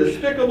you. They're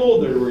despicable.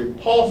 They're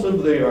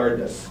repulsive. They are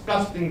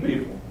disgusting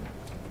people.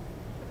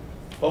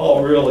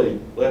 Paul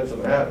really lets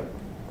them have it.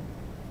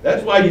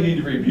 That's why you need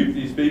to rebuke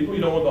these people.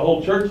 You don't want the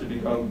whole church to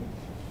become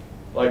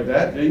like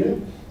that, do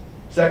you?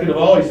 Second of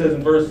all, he says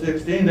in verse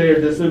 16, they are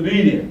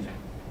disobedient.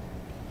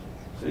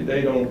 See,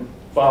 they don't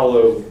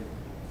follow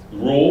the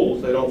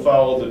rules. They don't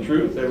follow the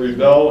truth. They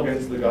rebel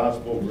against the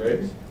gospel of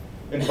grace.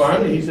 And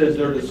finally, he says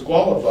they're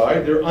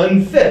disqualified. They're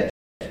unfit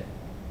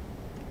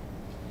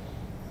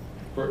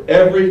for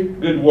every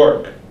good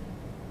work.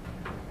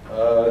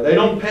 They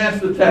don't pass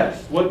the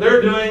test. What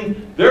they're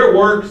doing, their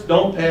works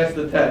don't pass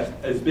the test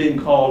as being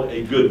called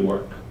a good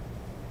work.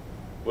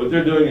 What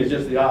they're doing is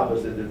just the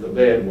opposite. It's a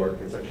bad work.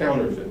 It's a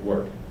counterfeit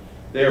work.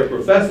 They are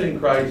professing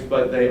Christ,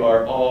 but they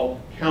are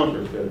all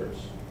counterfeiters.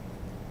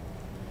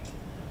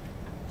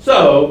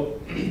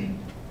 So,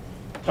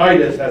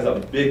 Titus has a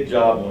big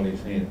job on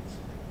his hands.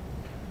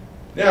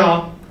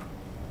 Now,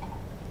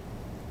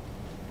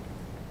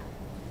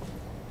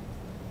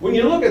 When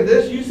you look at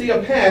this, you see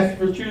a path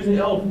for choosing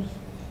elders.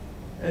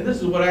 And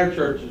this is what our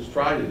churches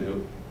try to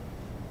do.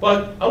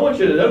 But I want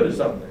you to notice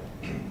something.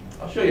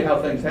 I'll show you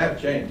how things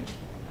have changed.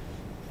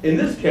 In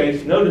this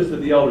case, notice that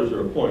the elders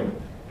are appointed.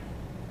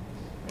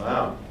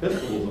 Wow,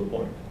 Episcopals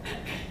appoint.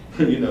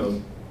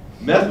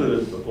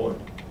 Methodists appoint.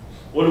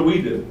 What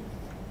do?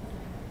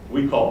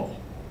 We call.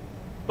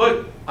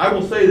 But I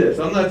will say this.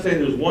 I'm not saying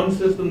there's one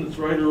system that's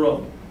right or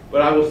wrong.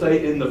 But I will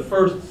say in the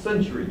first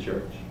century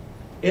church,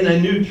 in a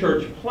new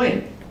church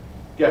plant,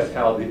 guess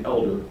how the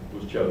elder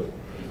was chosen?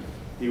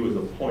 He was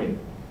appointed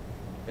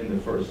in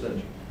the first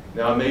century.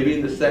 Now, maybe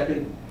in the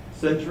second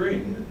century,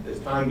 and as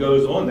time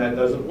goes on, that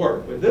doesn't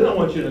work. But then I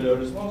want you to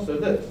notice also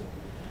this.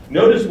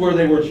 Notice where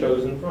they were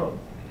chosen from.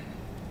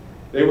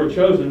 They were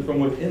chosen from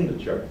within the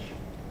church.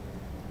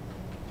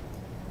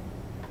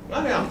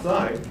 Not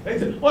outside. They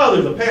said, well,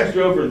 there's a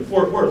pastor over in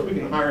Fort Worth. We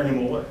can hire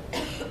him away.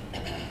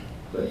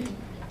 But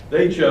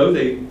they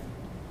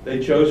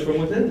chose from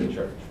within the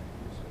church.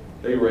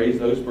 They raised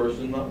those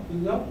persons up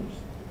as elders.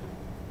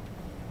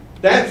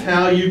 That's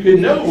how you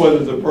can know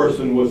whether the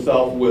person was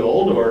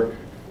self-willed or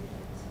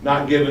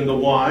not given to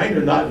wine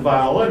or not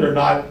violent or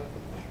not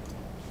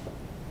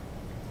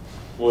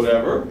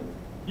whatever.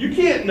 You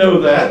can't know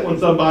that when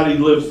somebody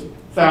lives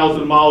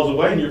 1,000 miles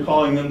away and you're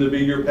calling them to be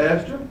your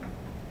pastor.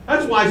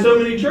 That's why so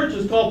many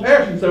churches call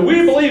pastors and say,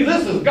 we believe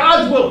this is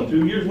God's will. And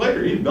 2 years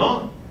later, he's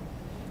gone.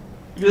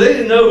 Because they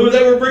didn't know who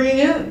they were bringing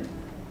in.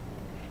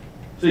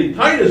 See,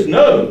 Titus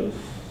knows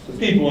the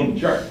people in the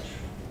church.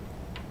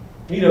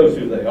 He knows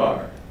who they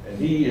are. And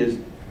he is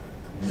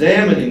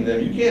examining them.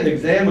 You can't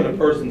examine a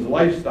person's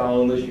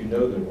lifestyle unless you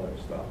know their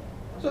lifestyle.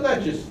 So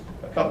that's just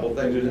a couple of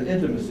things. There's an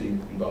intimacy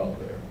involved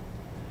there.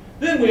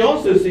 Then we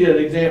also see an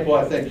example,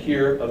 I think,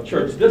 here of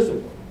church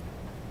discipline.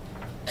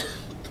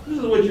 This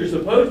is what you're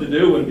supposed to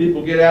do when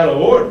people get out of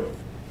order.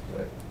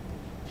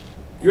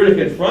 You're to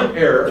confront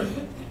error.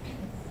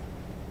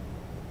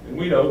 And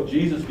we know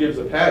Jesus gives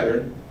a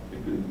pattern,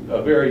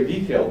 a very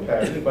detailed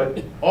pattern,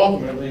 but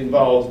ultimately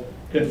involves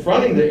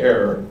confronting the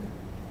error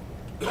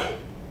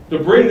to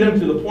bring them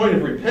to the point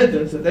of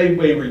repentance that they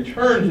may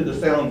return to the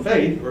sound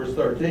faith, verse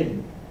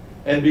 13,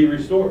 and be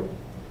restored.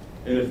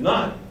 And if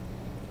not,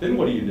 then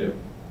what do? You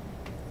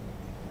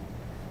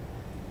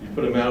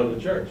put them out of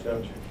the church,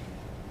 don't you?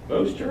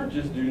 Most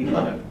churches do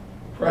not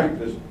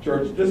practice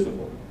church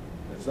discipline.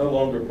 It's no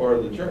longer part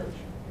of the church.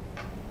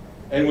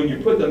 And when you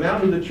put them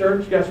out of the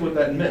church, guess what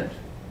that meant?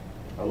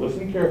 Now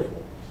listen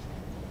carefully.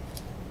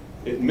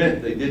 It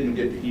meant they didn't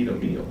get to eat a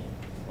meal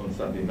on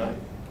Sunday night.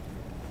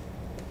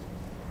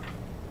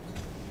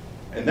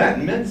 And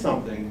that meant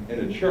something in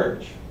a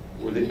church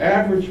where the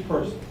average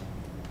person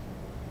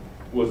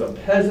was a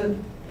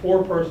peasant,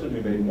 poor person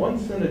who made 1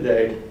 cent a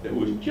day that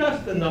was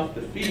just enough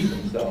to feed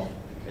himself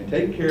and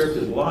take care of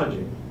his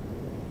lodging.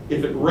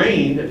 If it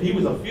rained, if he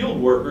was a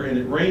field worker and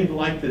it rained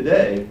like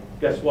today,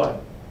 guess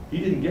what? He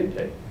didn't get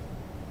paid.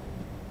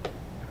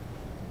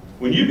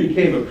 When you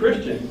became a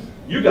Christian,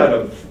 you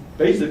got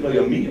basically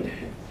a meal.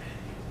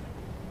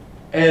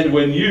 And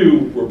when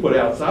you were put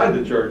outside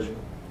the church,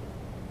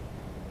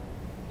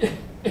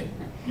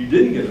 you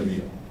didn't get a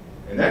meal.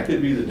 And that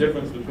could be the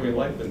difference between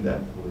life and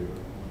death, believe it or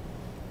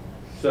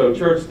not. So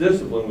church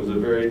discipline was a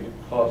very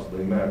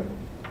costly matter.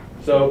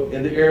 So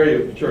in the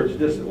area of church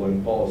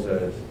discipline, Paul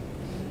says,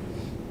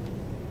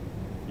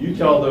 you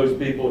tell those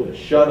people to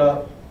shut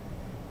up,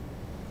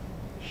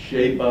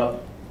 shape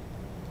up,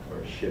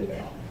 or shit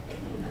out.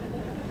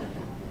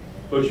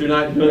 But you're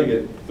not doing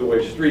it the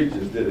way Street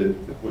just did it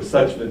with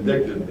such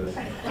vindictiveness.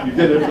 You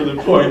did it for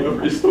the point of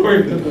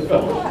restoring them to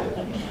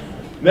fellowship.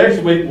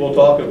 Next week we'll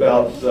talk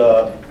about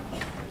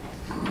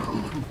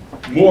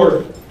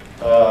more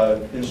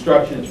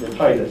instructions for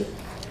Titus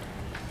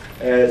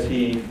as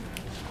he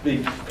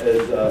speaks,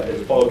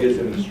 as Paul gives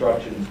him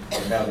instructions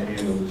on how to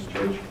handle this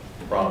church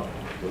problem.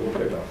 So we'll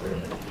pick up there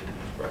next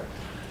week.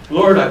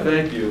 Lord, I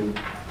thank you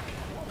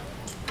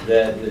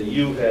that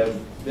you have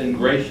been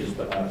gracious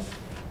to us.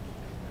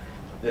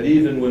 That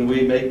even when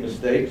we make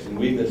mistakes and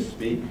we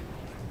misspeak,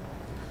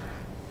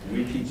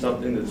 we teach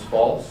something that's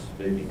false,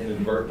 maybe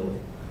inadvertently,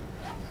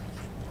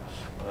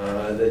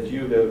 that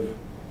you have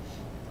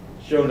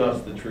shown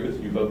us the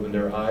truth, you've opened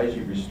our eyes,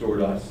 you've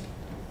restored us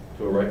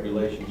to a right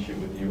relationship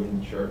with you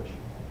in the church.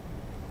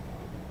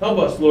 Help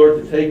us,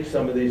 Lord, to take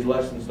some of these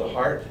lessons to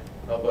heart.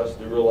 Help us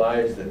to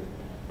realize that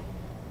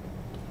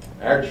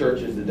our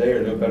churches today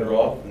are no better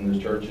off than the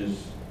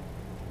churches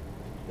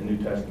in New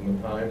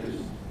Testament times.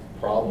 There's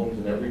problems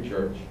in every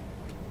church.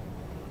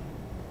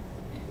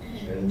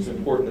 And it's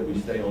important that we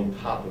stay on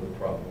top of the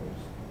problems.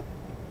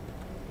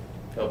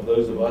 Help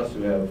those of us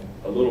who have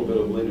a little bit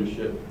of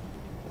leadership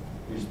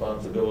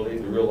responsibility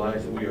to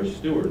realize that we are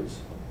stewards.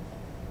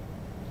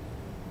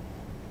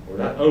 We're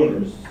not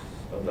owners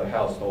of the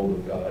household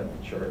of God,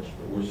 the church,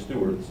 but we're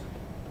stewards.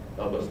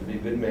 Help us to be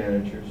good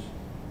managers.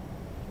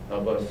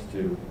 Help us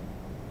to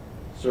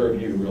serve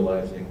you,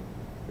 realizing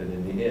that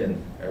in the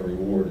end, our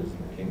reward is in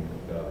the kingdom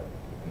of God,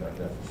 and not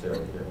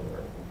necessarily here on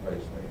earth. In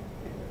Christ's name.